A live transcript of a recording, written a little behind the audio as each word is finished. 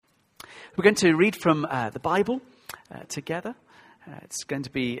We're going to read from the Bible together. It's going to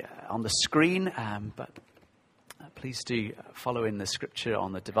be on the screen, but please do follow in the scripture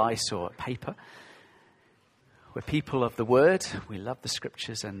on the device or paper. We're people of the Word. We love the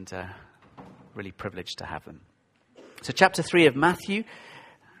scriptures and really privileged to have them. So chapter 3 of Matthew,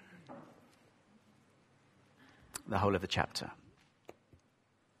 the whole of the chapter.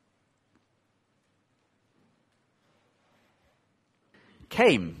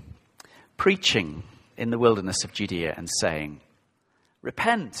 Came preaching in the wilderness of Judea and saying,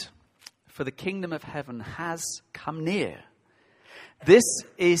 "Repent, for the kingdom of heaven has come near. This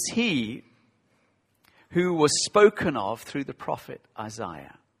is he who was spoken of through the prophet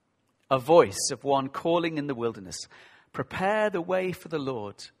Isaiah, a voice of one calling in the wilderness, prepare the way for the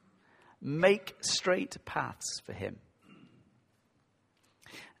Lord, make straight paths for him."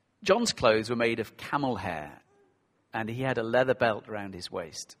 John's clothes were made of camel hair, and he had a leather belt around his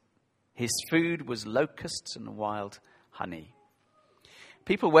waist. His food was locusts and wild honey.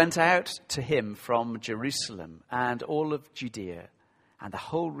 People went out to him from Jerusalem and all of Judea and the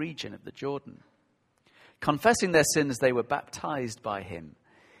whole region of the Jordan. Confessing their sins, they were baptized by him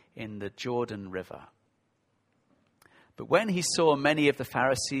in the Jordan River. But when he saw many of the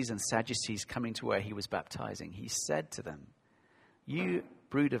Pharisees and Sadducees coming to where he was baptizing, he said to them, "You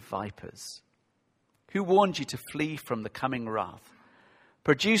brood of vipers, who warned you to flee from the coming wrath?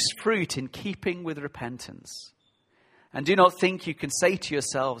 Produce fruit in keeping with repentance. And do not think you can say to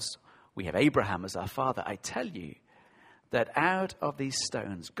yourselves, 'We have Abraham as our father.' I tell you that out of these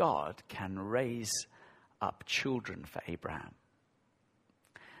stones God can raise up children for Abraham.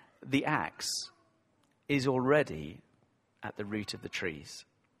 The axe is already at the root of the trees.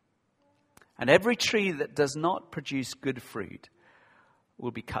 And every tree that does not produce good fruit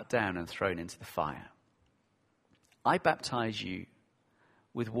will be cut down and thrown into the fire. I baptize you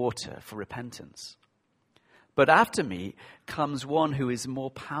with water for repentance. But after me comes one who is more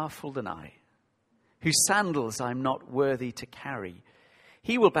powerful than I, whose sandals I'm not worthy to carry.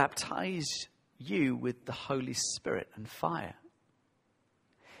 He will baptize you with the Holy Spirit and fire.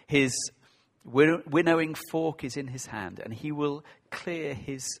 His winnowing fork is in his hand, and he will clear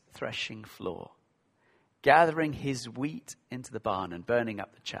his threshing floor, gathering his wheat into the barn and burning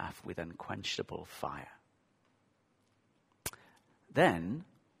up the chaff with unquenchable fire." Then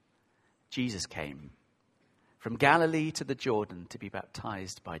Jesus came from Galilee to the Jordan to be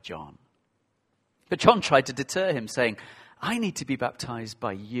baptized by John. But John tried to deter him, saying, "I need to be baptized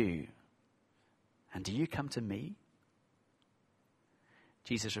by you, and do you come to me?"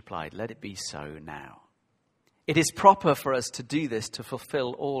 Jesus replied, "Let it be so now. It is proper for us to do this to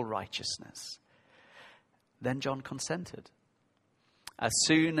fulfill all righteousness." Then John consented. As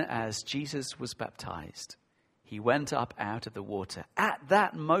soon as Jesus was baptized, he went up out of the water. At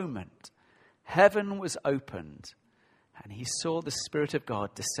that moment, heaven was opened, and he saw the Spirit of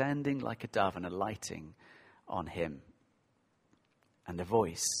God descending like a dove and alighting on him. And a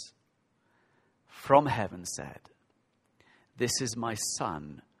voice from heaven said, "This is my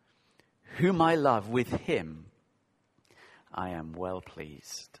Son, whom I love. With him I am well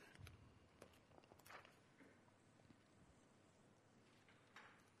pleased."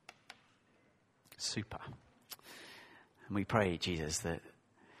 Super. And we pray, Jesus, that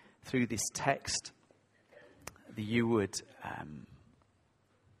through this text, that you would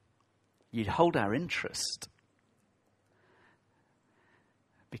you'd hold our interest,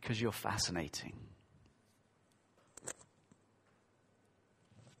 because you're fascinating.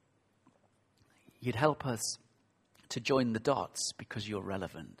 You'd help us to join the dots because you're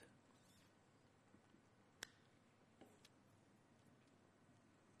relevant.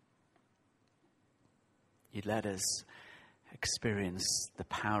 You'd let us experience the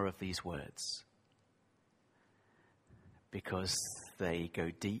power of these words because they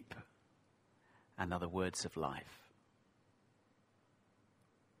go deep and are the words of life.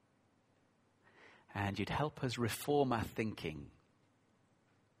 And you'd help us reform our thinking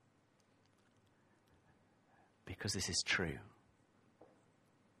because this is true.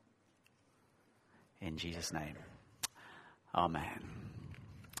 In Jesus' name, amen.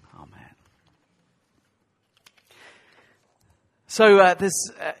 Amen. So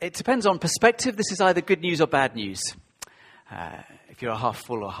it depends on perspective. This is either good news or bad news. If you're half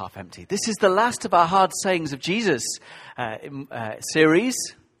full or half empty. This is the last of our hard sayings of Jesus series.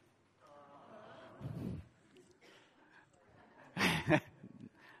 No,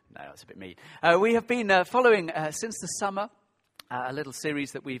 that's a bit mean. We have been following since the summer a little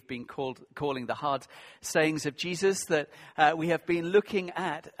series that we've been calling the hard sayings of Jesus, that we have been looking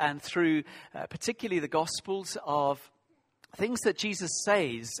at and through particularly the Gospels of things that Jesus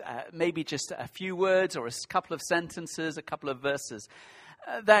says, maybe just a few words or a couple of sentences, a couple of verses,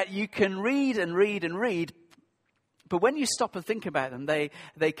 that you can read and read and read, but when you stop and think about them,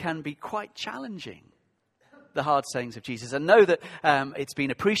 they can be quite challenging, the hard sayings of Jesus. And know that it's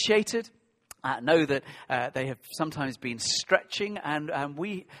been appreciated. Know that they have sometimes been stretching, and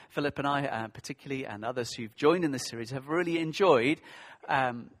we, Philip and I particularly, and others who've joined in this series, have really enjoyed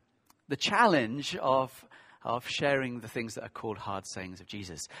the challenge of sharing the things that are called hard sayings of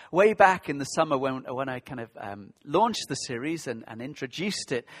Jesus. Way back in the summer when I kind of launched the series and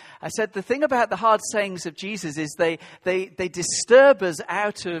introduced it, I said the thing about the hard sayings of Jesus is they disturb us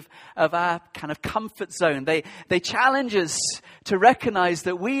out of our kind of comfort zone. They challenge us to recognize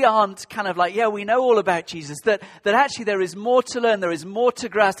that we aren't kind of like, yeah, we know all about Jesus, that actually there is more to learn, there is more to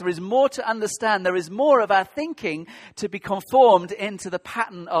grasp, there is more to understand, there is more of our thinking to be conformed into the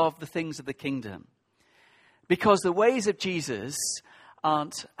pattern of the things of the kingdom. Because the ways of Jesus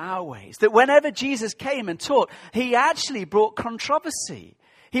aren't our ways. That whenever Jesus came and taught, he actually brought controversy.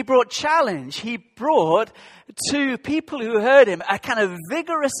 He brought challenge. He brought to people who heard him a kind of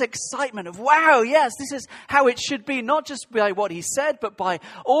vigorous excitement of, wow, yes, this is how it should be. Not just by what he said, but by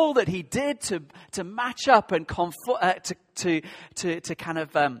all that he did to match up and to kind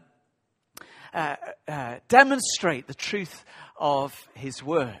of demonstrate the truth of his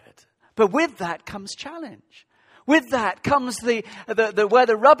word. But with that comes challenge. With that comes the where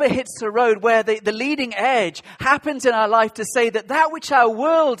the rubber hits the road, where the leading edge happens in our life to say that which our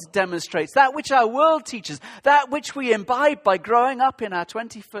world demonstrates, that which our world teaches, that which we imbibe by growing up in our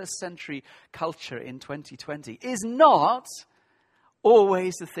 21st century culture in 2020 is not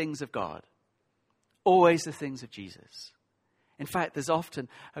always the things of God, always the things of Jesus. In fact, there's often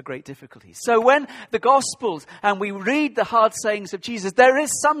a great difficulty. So when the Gospels and we read the hard sayings of Jesus, there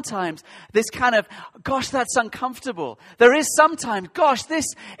is sometimes this kind of, gosh, that's uncomfortable. There is sometimes, gosh, this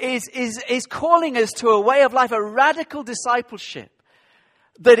is calling us to a way of life, a radical discipleship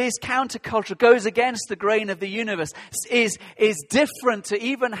that is countercultural, goes against the grain of the universe, is different to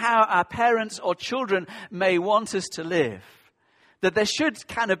even how our parents or children may want us to live. That there should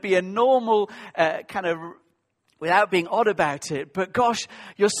kind of be a normal kind of, without being odd about it, but gosh,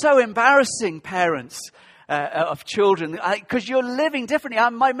 you're so embarrassing, parents of children, because you're living differently.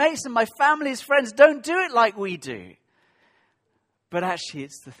 My mates and my family's friends don't do it like we do. But actually,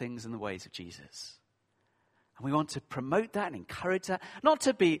 it's the things and the ways of Jesus. And we want to promote that and encourage that, not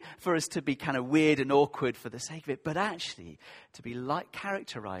for us to be kind of weird and awkward for the sake of it, but actually to be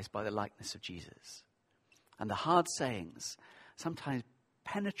characterized by the likeness of Jesus. And the hard sayings sometimes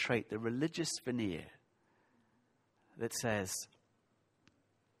penetrate the religious veneer that says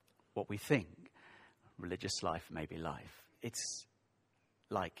what we think religious life may be life. It's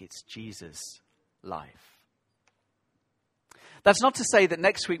like it's Jesus' life. That's not to say that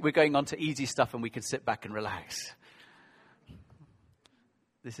next week we're going on to easy stuff and we can sit back and relax.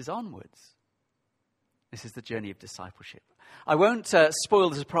 This is onwards. This is the journey of discipleship. I won't spoil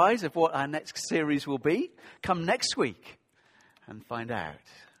the surprise of what our next series will be. Come next week and find out.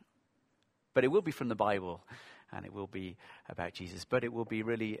 But it will be from the Bible. And it will be about Jesus. But it will be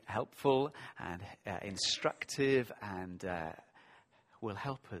really helpful and instructive and will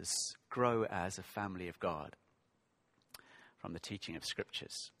help us grow as a family of God from the teaching of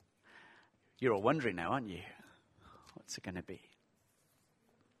Scriptures. You're all wondering now, aren't you? What's it going to be?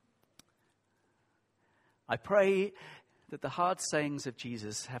 I pray that the hard sayings of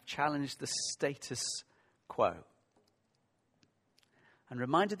Jesus have challenged the status quo and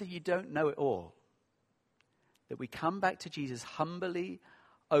reminded that you don't know it all. That we come back to Jesus humbly,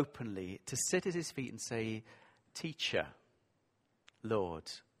 openly, to sit at his feet and say, Teacher,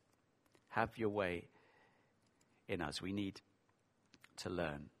 Lord, have your way in us. We need to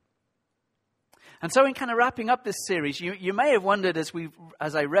learn. And so in kind of wrapping up this series, you may have wondered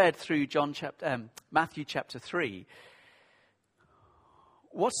as I read through Matthew chapter 3,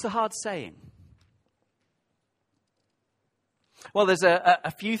 what's the hard saying? Well, there's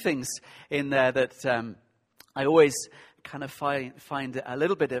a few things in there that I always kind of find a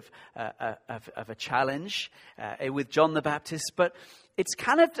little bit of a challenge with John the Baptist, but it's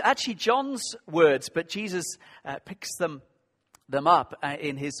kind of actually John's words, but Jesus picks them up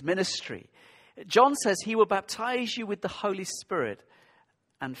in his ministry. John says he will baptize you with the Holy Spirit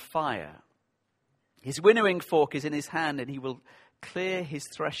and fire. His winnowing fork is in his hand, and he will clear his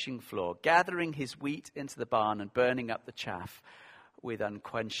threshing floor, gathering his wheat into the barn and burning up the chaff with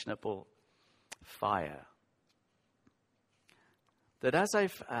unquenchable fire. That as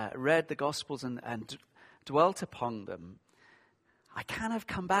I've read the Gospels and dwelt upon them, I kind of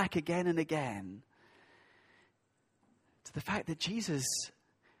come back again and again to the fact that Jesus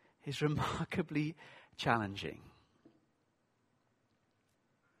is remarkably challenging.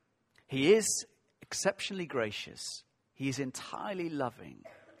 He is exceptionally gracious. He is entirely loving.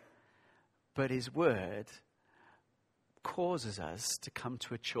 But his word causes us to come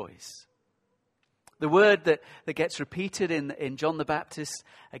to a choice. The word that gets repeated in John the Baptist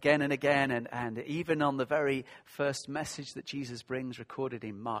again and again, and even on the very first message that Jesus brings recorded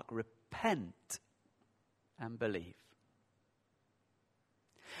in Mark, repent and believe.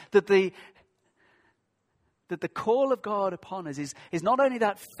 That the call of God upon us is not only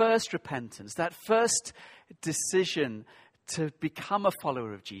that first repentance, that first decision to become a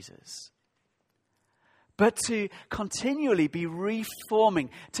follower of Jesus, but to continually be reforming,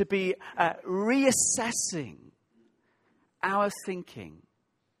 to be reassessing our thinking,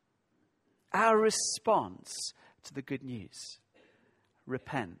 our response to the good news.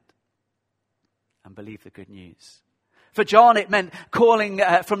 Repent and believe the good news. For John, it meant calling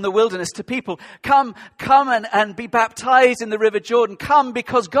from the wilderness to people, come and be baptized in the River Jordan. Come,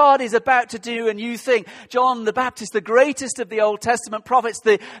 because God is about to do a new thing. John the Baptist, the greatest of the Old Testament prophets,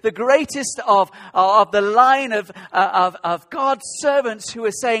 the greatest of the line of God's servants who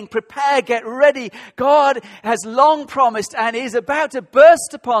are saying, prepare, get ready. God has long promised and is about to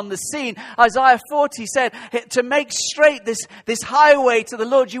burst upon the scene. Isaiah 40 said, to make straight this highway to the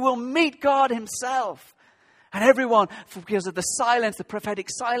Lord, you will meet God himself. And everyone, because of the silence, the prophetic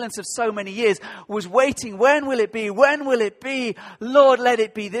silence of so many years, was waiting. When will it be? When will it be? Lord, let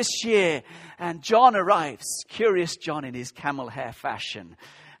it be this year. And John arrives, curious John in his camel hair fashion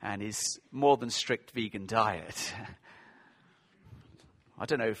and his more than strict vegan diet. I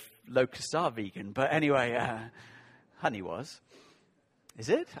don't know if locusts are vegan, but anyway, honey was. Is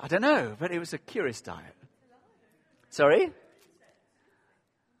it? I don't know, but it was a curious diet. Sorry?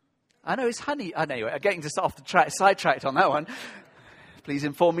 I know it's honey. Anyway, I'm getting just off the track, sidetracked on that one. Please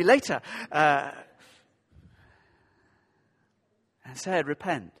inform me later. And said,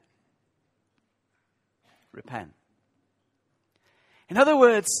 repent. Repent. In other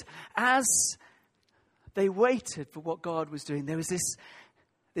words, as they waited for what God was doing, there was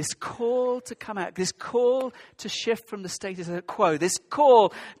this call to come out, this call to shift from the status quo, this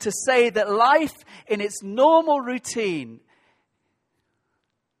call to say that life in its normal routine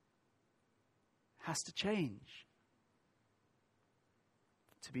has to change.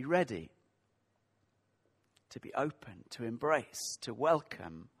 To be ready, to be open, to embrace, to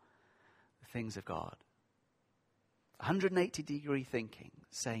welcome the things of God. 180-degree thinking,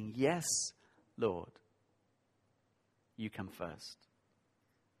 saying, yes, Lord, you come first.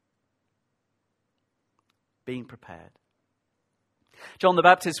 Being prepared. John the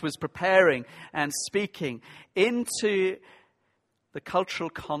Baptist was preparing and speaking into the cultural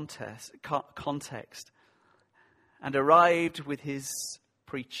context and arrived with his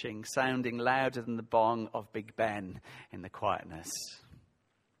preaching sounding louder than the bong of Big Ben in the quietness.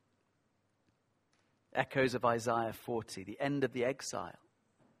 Echoes of Isaiah 40, the end of the exile,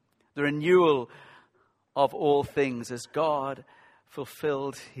 the renewal of all things as God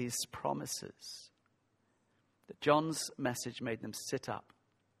fulfilled his promises. That John's message made them sit up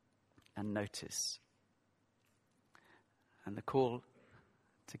and notice. And the call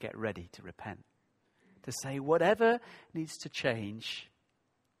to get ready to repent. To say, whatever needs to change,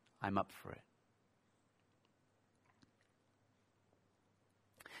 I'm up for it.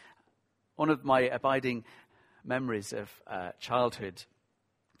 One of my abiding memories of childhood,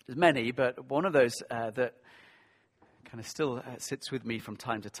 there's many, but one of those that kind of still sits with me from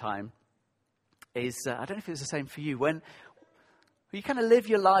time to time is, I don't know if it was the same for you, when you kind of live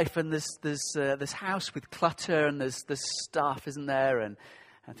your life and there's this house with clutter and there's stuff, isn't there? And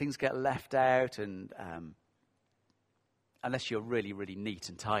things get left out, and unless you're really, really neat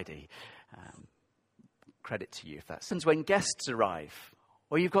and tidy, credit to you if that happens. When guests arrive,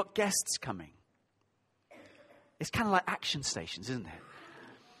 or you've got guests coming, it's kind of like action stations, isn't it?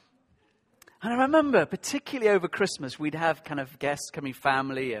 And I remember, particularly over Christmas, we'd have kind of guests coming,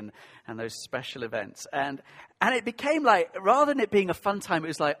 family, and those special events. And it became like, rather than it being a fun time, it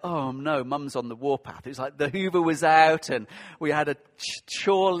was like, oh no, Mum's on the warpath. It was like the Hoover was out, and we had a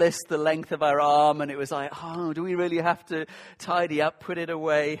chore list the length of our arm, and it was like, oh, do we really have to tidy up, put it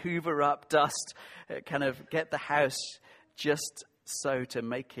away, hoover up, dust, kind of get the house just so to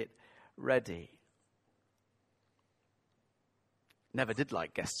make it ready? Never did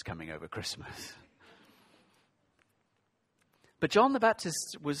like guests coming over Christmas. But John the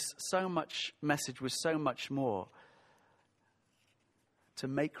Baptist's message was so much more. To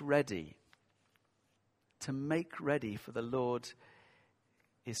make ready for the Lord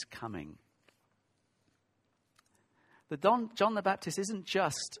is coming. John the Baptist isn't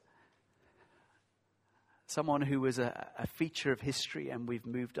just someone who was a feature of history and we've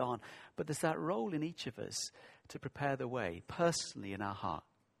moved on, but there's that role in each of us to prepare the way, personally in our heart.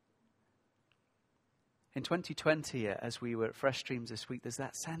 In 2020, as we were at Fresh Streams this week, there's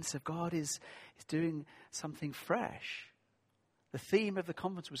that sense of God is doing something fresh. The theme of the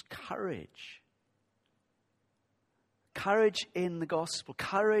conference was courage. Courage in the gospel,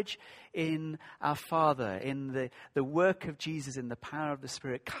 courage in our Father, in the work of Jesus, in the power of the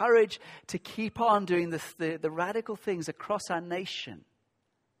Spirit. Courage to keep on doing the radical things across our nation,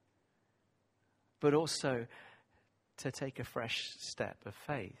 but also to take a fresh step of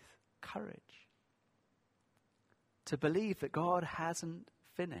faith. Courage. To believe that God hasn't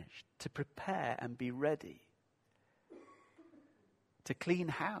finished, to prepare and be ready. To clean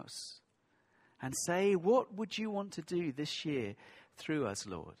house. And say, what would you want to do this year through us,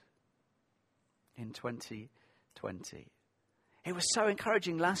 Lord, in 2020? It was so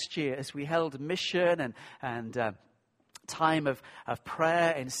encouraging last year as we held mission and time of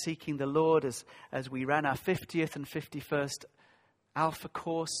prayer and seeking the Lord as we ran our 50th and 51st Alpha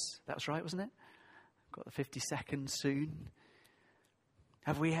course. That was right, wasn't it? Got the 52nd soon.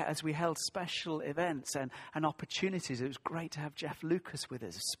 As we held special events and opportunities, it was great to have Jeff Lucas with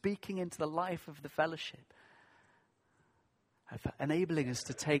us, speaking into the life of the fellowship, enabling us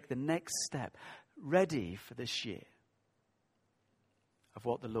to take the next step, ready for this year of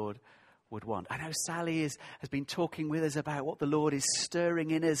what the Lord would want. I know Sally has been talking with us about what the Lord is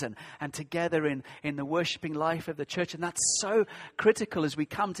stirring in us and together in the worshipping life of the church. And that's so critical as we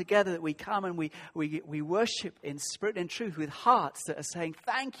come together, that we come and we worship in spirit and truth with hearts that are saying,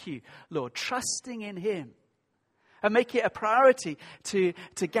 thank you, Lord, trusting in Him. And make it a priority to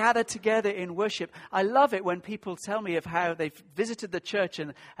gather together in worship. I love it when people tell me of how they've visited the church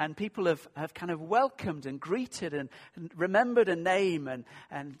and people have kind of welcomed and greeted and remembered a name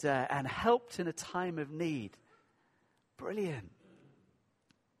and helped in a time of need. Brilliant.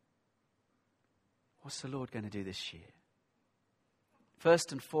 What's the Lord going to do this year?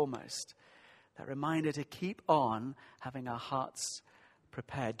 First and foremost, that reminder to keep on having our hearts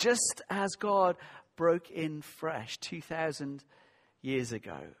prepared. Just as God broke in fresh 2,000 years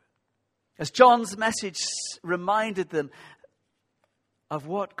ago. As John's message reminded them of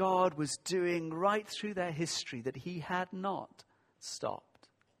what God was doing right through their history, that He had not stopped.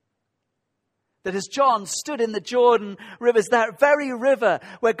 That as John stood in the Jordan rivers, that very river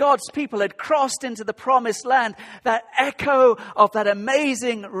where God's people had crossed into the promised land, that echo of that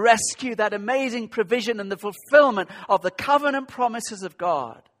amazing rescue, that amazing provision and the fulfillment of the covenant promises of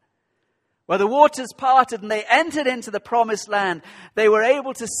God. Where the waters parted and they entered into the promised land, they were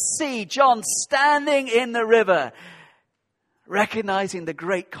able to see John standing in the river, recognizing the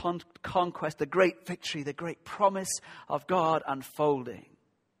great conquest, the great victory, the great promise of God unfolding.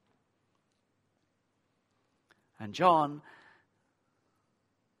 And John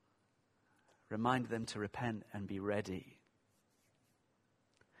reminded them to repent and be ready.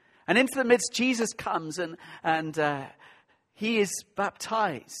 And into the midst, Jesus comes and He is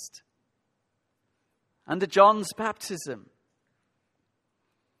baptized. Under John's baptism.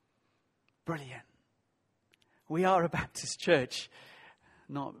 Brilliant. We are a Baptist church.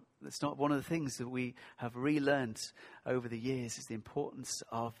 That's not one of the things that we have relearned over the years, is the importance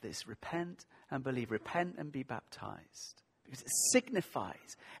of this. Repent and believe. Repent and be baptized. Because it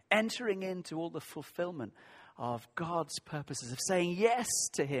signifies entering into all the fulfillment of God's purposes, of saying yes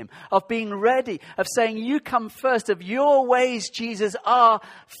to Him, of being ready, of saying you come first, of your ways, Jesus, are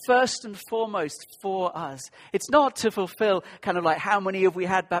first and foremost for us. It's not to fulfill kind of like how many have we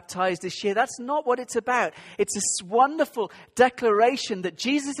had baptized this year. That's not what it's about. It's this wonderful declaration that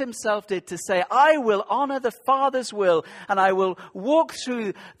Jesus Himself did to say, I will honor the Father's will and I will walk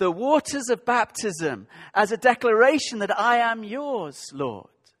through the waters of baptism as a declaration that I am yours, Lord.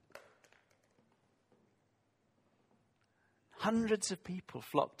 Hundreds of people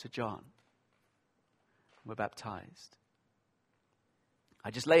flocked to John, were baptized. I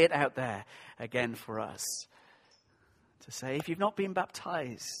just lay it out there again for us to say, if you've not been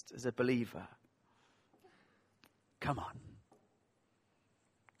baptized as a believer, come on.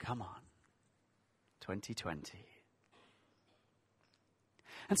 Come on. 2020.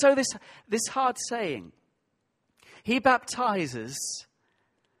 And so this hard saying, He baptizes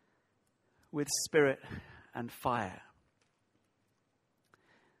with spirit and fire.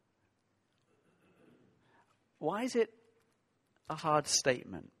 Why is it a hard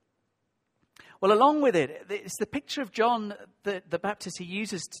statement? Well, along with it, it's the picture of John the Baptist he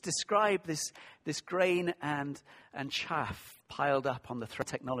uses to describe this grain and chaff piled up on the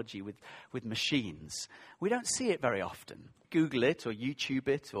technology with machines. We don't see it very often. Google it or YouTube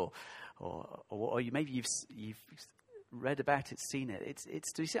it, or maybe you've read about it, seen it.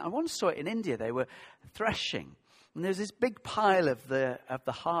 I once saw it in India. They were threshing, and there's this big pile of the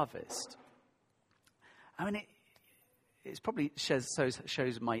harvest. I mean, it probably shows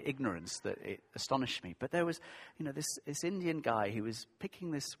my ignorance that it astonished me. But there was, this Indian guy who was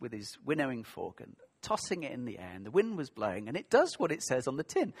picking this with his winnowing fork and tossing it in the air, and the wind was blowing, and it does what it says on the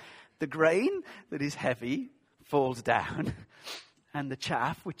tin. The grain that is heavy falls down, and the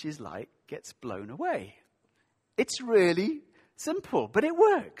chaff, which is light, gets blown away. It's really simple, but it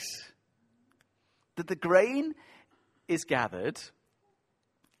works. That the grain is gathered,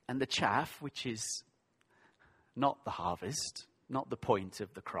 and the chaff, which is not the harvest, not the point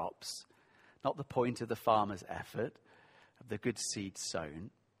of the crops, not the point of the farmer's effort, of the good seed sown,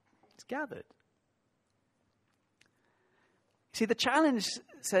 it's gathered. See, the challenge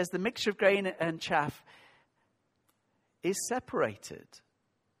says the mixture of grain and chaff is separated,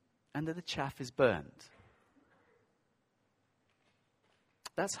 and that the chaff is burned.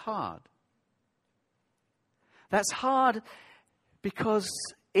 That's hard. That's hard because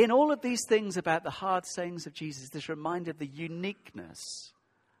in all of these things about the hard sayings of Jesus, this reminder of the uniqueness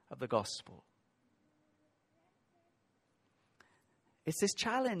of the gospel. It's this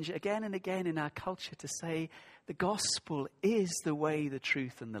challenge again and again in our culture to say the gospel is the way, the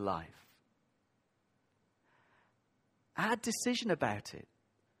truth, and the life. Our decision about it,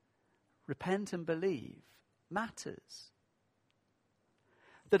 repent and believe, matters.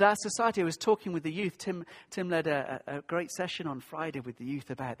 That our society, I was talking with the youth, Tim led a great session on Friday with the youth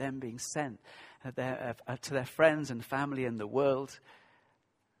about them being sent to their friends and family in the world.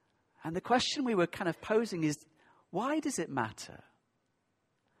 And the question we were kind of posing is, why does it matter?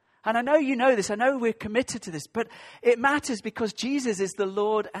 And I know you know this, I know we're committed to this, but it matters because Jesus is the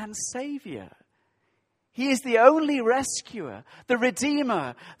Lord and Savior. He is the only rescuer, the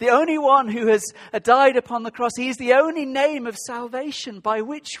Redeemer, the only one who has died upon the cross. He is the only name of salvation by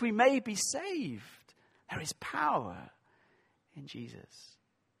which we may be saved. There is power in Jesus.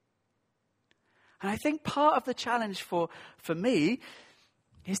 And I think part of the challenge for me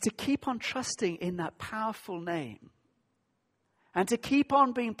is to keep on trusting in that powerful name and to keep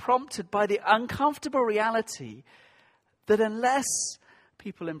on being prompted by the uncomfortable reality that unless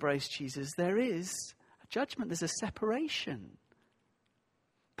people embrace Jesus, there is judgment, there's a separation.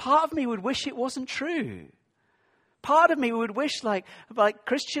 Part of me would wish it wasn't true. Part of me would wish like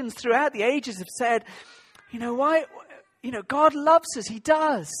Christians throughout the ages have said, why, God loves us, He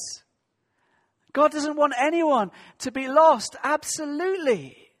does. God doesn't want anyone to be lost,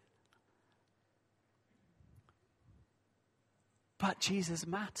 absolutely. But Jesus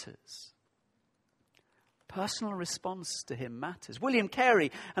matters. Personal response to Him matters. William Carey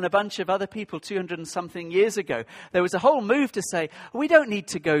and a bunch of other people 200 and something years ago, there was a whole move to say, we don't need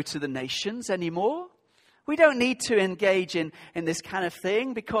to go to the nations anymore. We don't need to engage in this kind of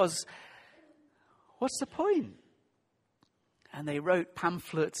thing because what's the point? And they wrote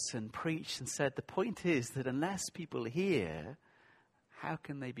pamphlets and preached and said, the point is that unless people hear, how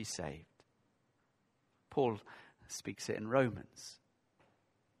can they be saved? Paul speaks it in Romans.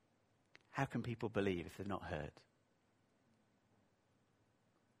 How can people believe if they've not heard?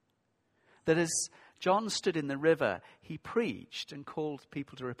 That as John stood in the river, he preached and called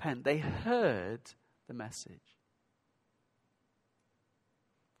people to repent. They heard the message.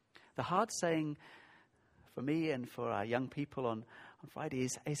 The hard saying for me and for our young people on Friday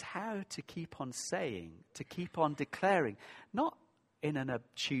is how to keep on saying, to keep on declaring, not in an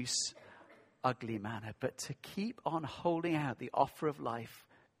obtuse, ugly manner, but to keep on holding out the offer of life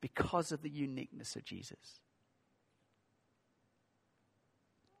because of the uniqueness of Jesus.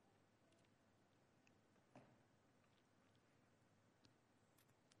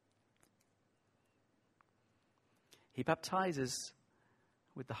 He baptizes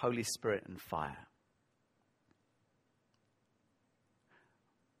with the Holy Spirit and fire.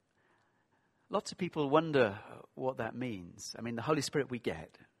 Lots of people wonder what that means. I mean, the Holy Spirit we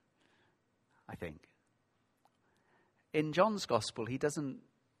get, I think. In John's Gospel, he doesn't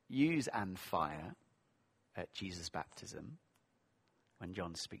use and fire at Jesus' baptism when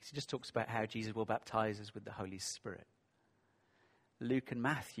John speaks. He just talks about how Jesus will baptize us with the Holy Spirit. Luke and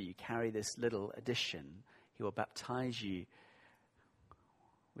Matthew carry this little addition. He will baptize you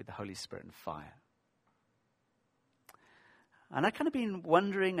with the Holy Spirit and fire. And I've kind of been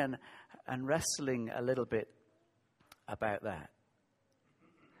wondering and wrestling a little bit about that.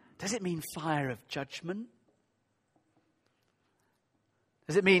 Does it mean fire of judgment?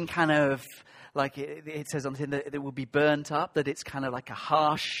 Does it mean kind of like it says on the tin that it will be burnt up, that it's kind of like a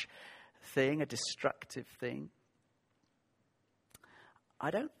harsh thing, a destructive thing? I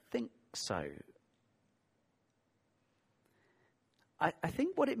don't think so. I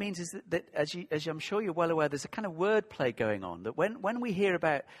think what it means is that as I'm sure you're well aware, there's a kind of wordplay going on. That when we hear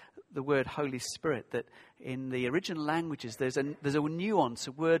about the word Holy Spirit, that in the original languages there's a nuance,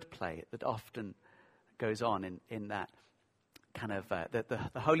 a wordplay that often goes on in that kind of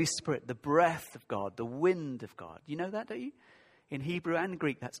the Holy Spirit, the breath of God, the wind of God. You know that, don't you? In Hebrew and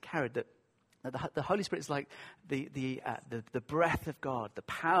Greek, that's carried that the Holy Spirit is like the breath of God, the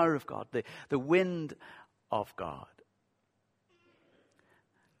power of God, the wind of God.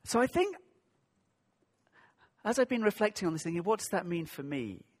 So I think, as I've been reflecting on this, thinking, what does that mean for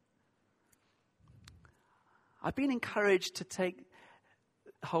me? I've been encouraged to take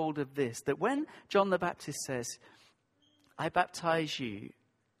hold of this, that when John the Baptist says, I baptize you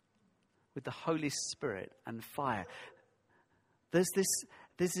with the Holy Spirit and fire, there's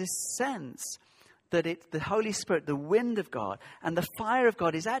this sense that the Holy Spirit, the wind of God, and the fire of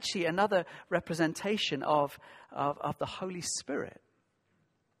God is actually another representation of the Holy Spirit.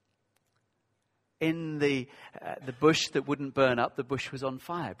 In the bush that wouldn't burn up, the bush was on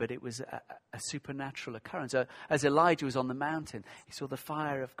fire, but it was a supernatural occurrence. As Elijah was on the mountain, he saw the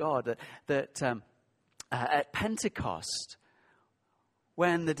fire of God. That at Pentecost,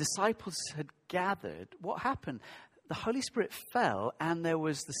 when the disciples had gathered, what happened? The Holy Spirit fell, and there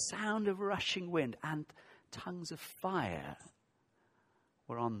was the sound of rushing wind, and tongues of fire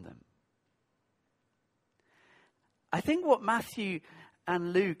were on them. I think what Matthew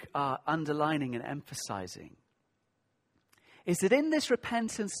and Luke are underlining and emphasizing is that in this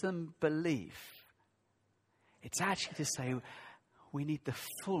repentance and belief, it's actually to say we need the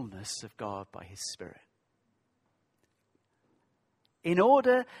fullness of God by His Spirit. In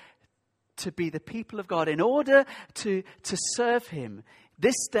order to be the people of God, in order to serve Him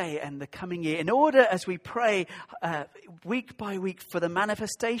this day and the coming year, in order as we pray week by week for the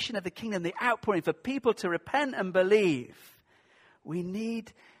manifestation of the kingdom, the outpouring for people to repent and believe, we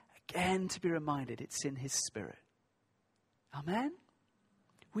need again to be reminded it's in His Spirit. Amen?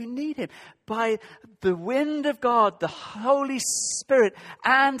 We need Him. By the wind of God, the Holy Spirit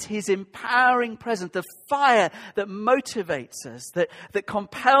and His empowering presence, the fire that motivates us, that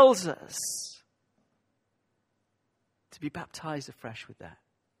compels us to be baptized afresh with that.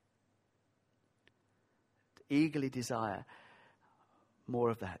 To eagerly desire more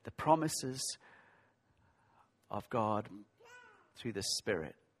of that. The promises of God through the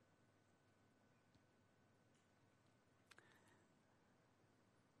Spirit.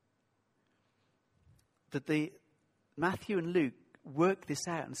 That Matthew and Luke work this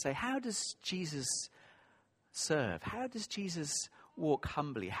out and say, how does Jesus serve? How does Jesus walk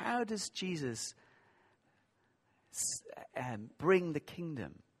humbly? How does Jesus bring the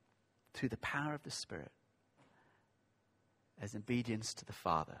kingdom through the power of the Spirit as obedience to the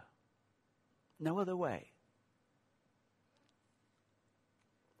Father? No other way.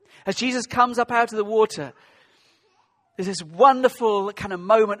 As Jesus comes up out of the water, there's this wonderful kind of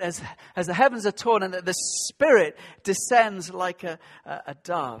moment as the heavens are torn and the Spirit descends like a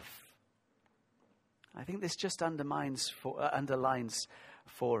dove. I think this just underlines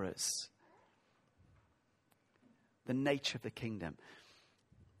for us the nature of the kingdom.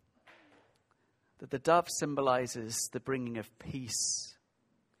 That the dove symbolizes the bringing of peace,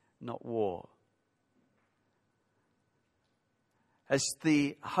 not war. As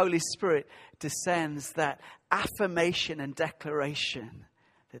the Holy Spirit descends, that affirmation and declaration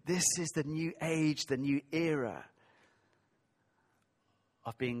that this is the new age, the new era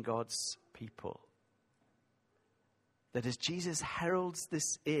of being God's people. That as Jesus heralds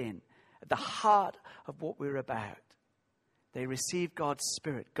this in, at the heart of what we're about, they receive God's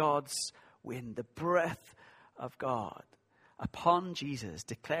Spirit, God's wind, the breath of God upon Jesus,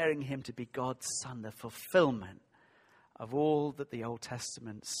 declaring Him to be God's Son, the fulfillment of all that the Old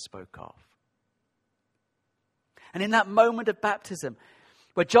Testament spoke of. And in that moment of baptism,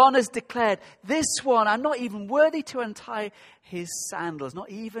 where John has declared, this one, I'm not even worthy to untie his sandals,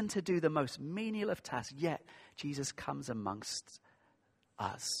 not even to do the most menial of tasks, yet Jesus comes amongst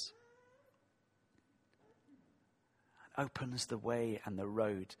us. And opens the way and the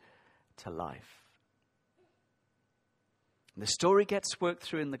road to life. And the story gets worked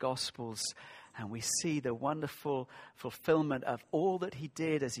through in the Gospels and we see the wonderful fulfillment of all that he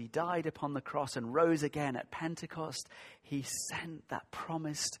did as he died upon the cross and rose again at Pentecost. He sent that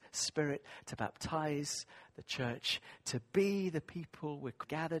promised Spirit to baptize the church, to be the people we're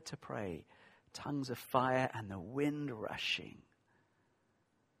gathered to pray, tongues of fire and the wind rushing.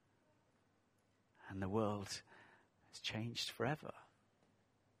 And the world has changed forever.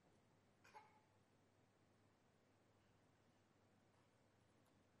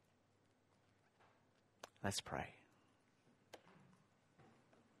 Let's pray.